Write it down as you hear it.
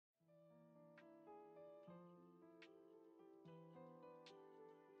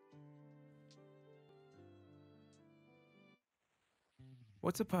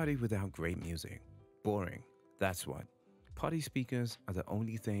What's a party without great music? Boring. That's what. Party speakers are the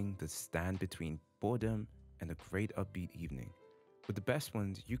only thing that stand between boredom and a great upbeat evening. With the best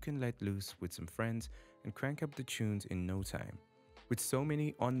ones, you can let loose with some friends and crank up the tunes in no time. With so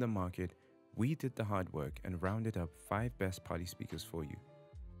many on the market, we did the hard work and rounded up 5 best party speakers for you.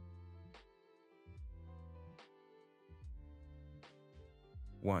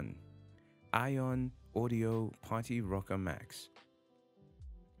 1. Ion Audio Party Rocker Max.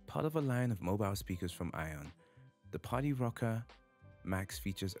 Part of a line of mobile speakers from Ion, the Party Rocker Max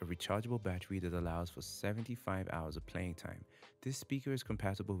features a rechargeable battery that allows for 75 hours of playing time. This speaker is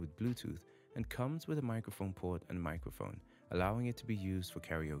compatible with Bluetooth and comes with a microphone port and microphone, allowing it to be used for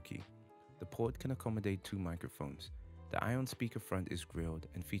karaoke. The port can accommodate 2 microphones. The Ion speaker front is grilled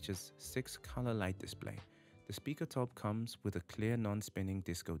and features 6-color light display. The speaker top comes with a clear non-spinning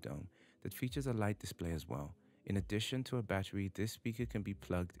disco dome that features a light display as well. In addition to a battery, this speaker can be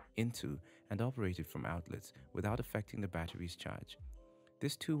plugged into and operated from outlets without affecting the battery's charge.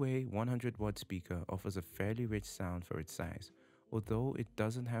 This two-way 100-watt speaker offers a fairly rich sound for its size. Although it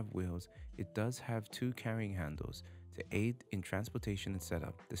doesn't have wheels, it does have 2 carrying handles to aid in transportation and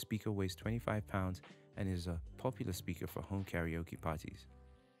setup. The speaker weighs 25 pounds and is a popular speaker for home karaoke parties.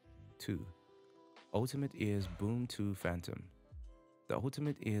 2. Ultimate Ears Boom 2 Phantom. The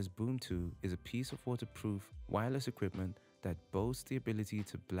Ultimate Ears Boom 2 is a piece of waterproof wireless equipment that boasts the ability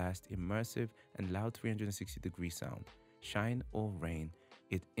to blast immersive and loud 360-degree sound. Shine or rain,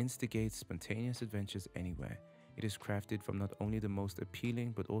 it instigates spontaneous adventures anywhere. It is crafted from not only the most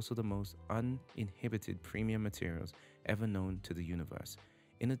appealing but also the most uninhibited premium materials ever known to the universe.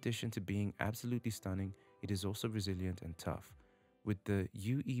 In addition to being absolutely stunning, it is also resilient and tough. With the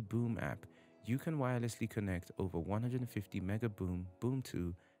UE Boom app, you can wirelessly connect over 150 Mega Boom, Boom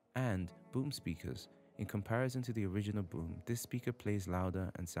 2, and Boom speakers. In comparison to the original Boom, this speaker plays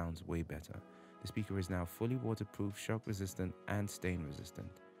louder and sounds way better. The speaker is now fully waterproof, shock resistant, and stain resistant.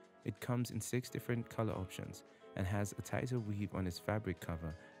 It comes in 6 different color options and has a tighter weave on its fabric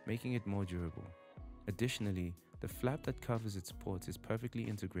cover, making it more durable. Additionally, the flap that covers its ports is perfectly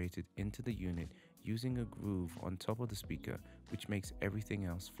integrated into the unit using a groove on top of the speaker, which makes everything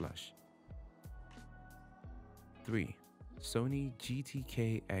else flush. 3. Sony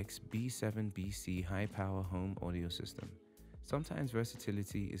GTK-X B7BC high-power home audio system. Sometimes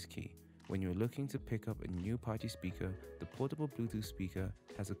versatility is key. When you're looking to pick up a new party speaker, the portable Bluetooth speaker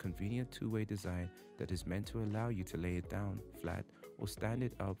has a convenient 2-way design that is meant to allow you to lay it down, flat, or stand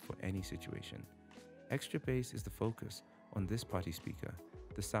it up for any situation. Extra bass is the focus on this party speaker.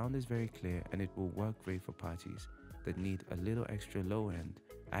 The sound is very clear and it will work great for parties that need a little extra low end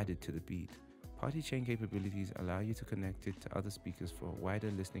added to the beat. Party chain capabilities allow you to connect it to other speakers for a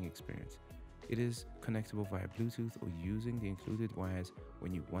wider listening experience. It is connectable via Bluetooth or using the included wires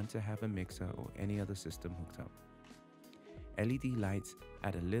when you want to have a mixer or any other system hooked up. LED lights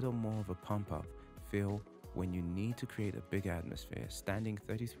add a little more of a pump-up feel when you need to create a big atmosphere. Standing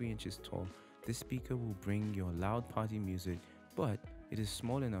 33 inches tall, this speaker will bring your loud party music, but it is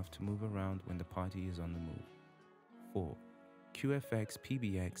small enough to move around when the party is on the move. 4. QFX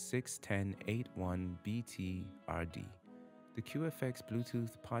PBX 61081BT-RD. The QFX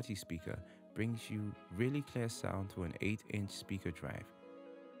Bluetooth party speaker brings you really clear sound through an 8-inch speaker drive.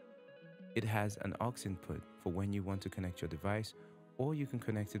 It has an aux input for when you want to connect your device, or you can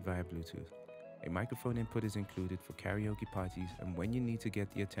connect it via Bluetooth. A microphone input is included for karaoke parties and when you need to get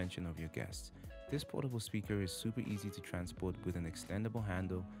the attention of your guests. This portable speaker is super easy to transport with an extendable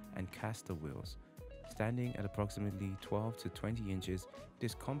handle and caster wheels. Standing at approximately 12 to 20 inches, it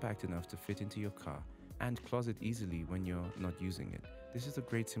is compact enough to fit into your car and closet easily when you're not using it. This is a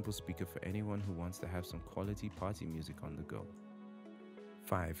great simple speaker for anyone who wants to have some quality party music on the go.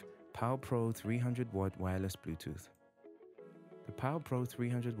 5. PowerPro 300-watt wireless Bluetooth. The PowerPro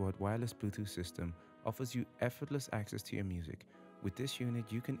 300-watt wireless Bluetooth system offers you effortless access to your music. With this unit,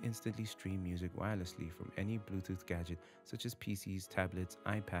 you can instantly stream music wirelessly from any Bluetooth gadget such as PCs, tablets,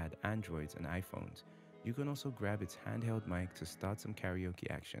 iPad, Androids, and iPhones. You can also grab its handheld mic to start some karaoke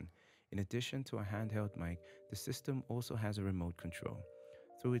action. In addition to a handheld mic, the system also has a remote control.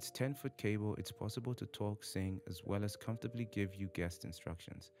 Through its 10-foot cable, it's possible to talk, sing, as well as comfortably give you guest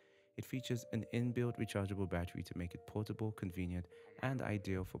instructions. It features an inbuilt rechargeable battery to make it portable, convenient, and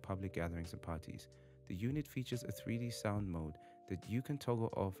ideal for public gatherings and parties. The unit features a 3D sound mode that you can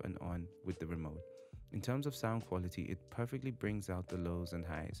toggle off and on with the remote. In terms of sound quality, it perfectly brings out the lows and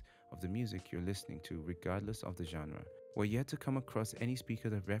highs of the music you're listening to, regardless of the genre. We're yet to come across any speaker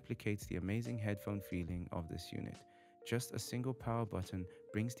that replicates the amazing headphone feeling of this unit. Just a single power button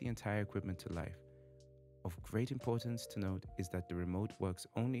brings the entire equipment to life. Of great importance to note is that the remote works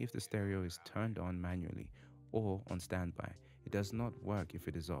only if the stereo is turned on manually or on standby. It does not work if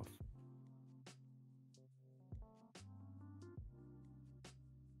it is off.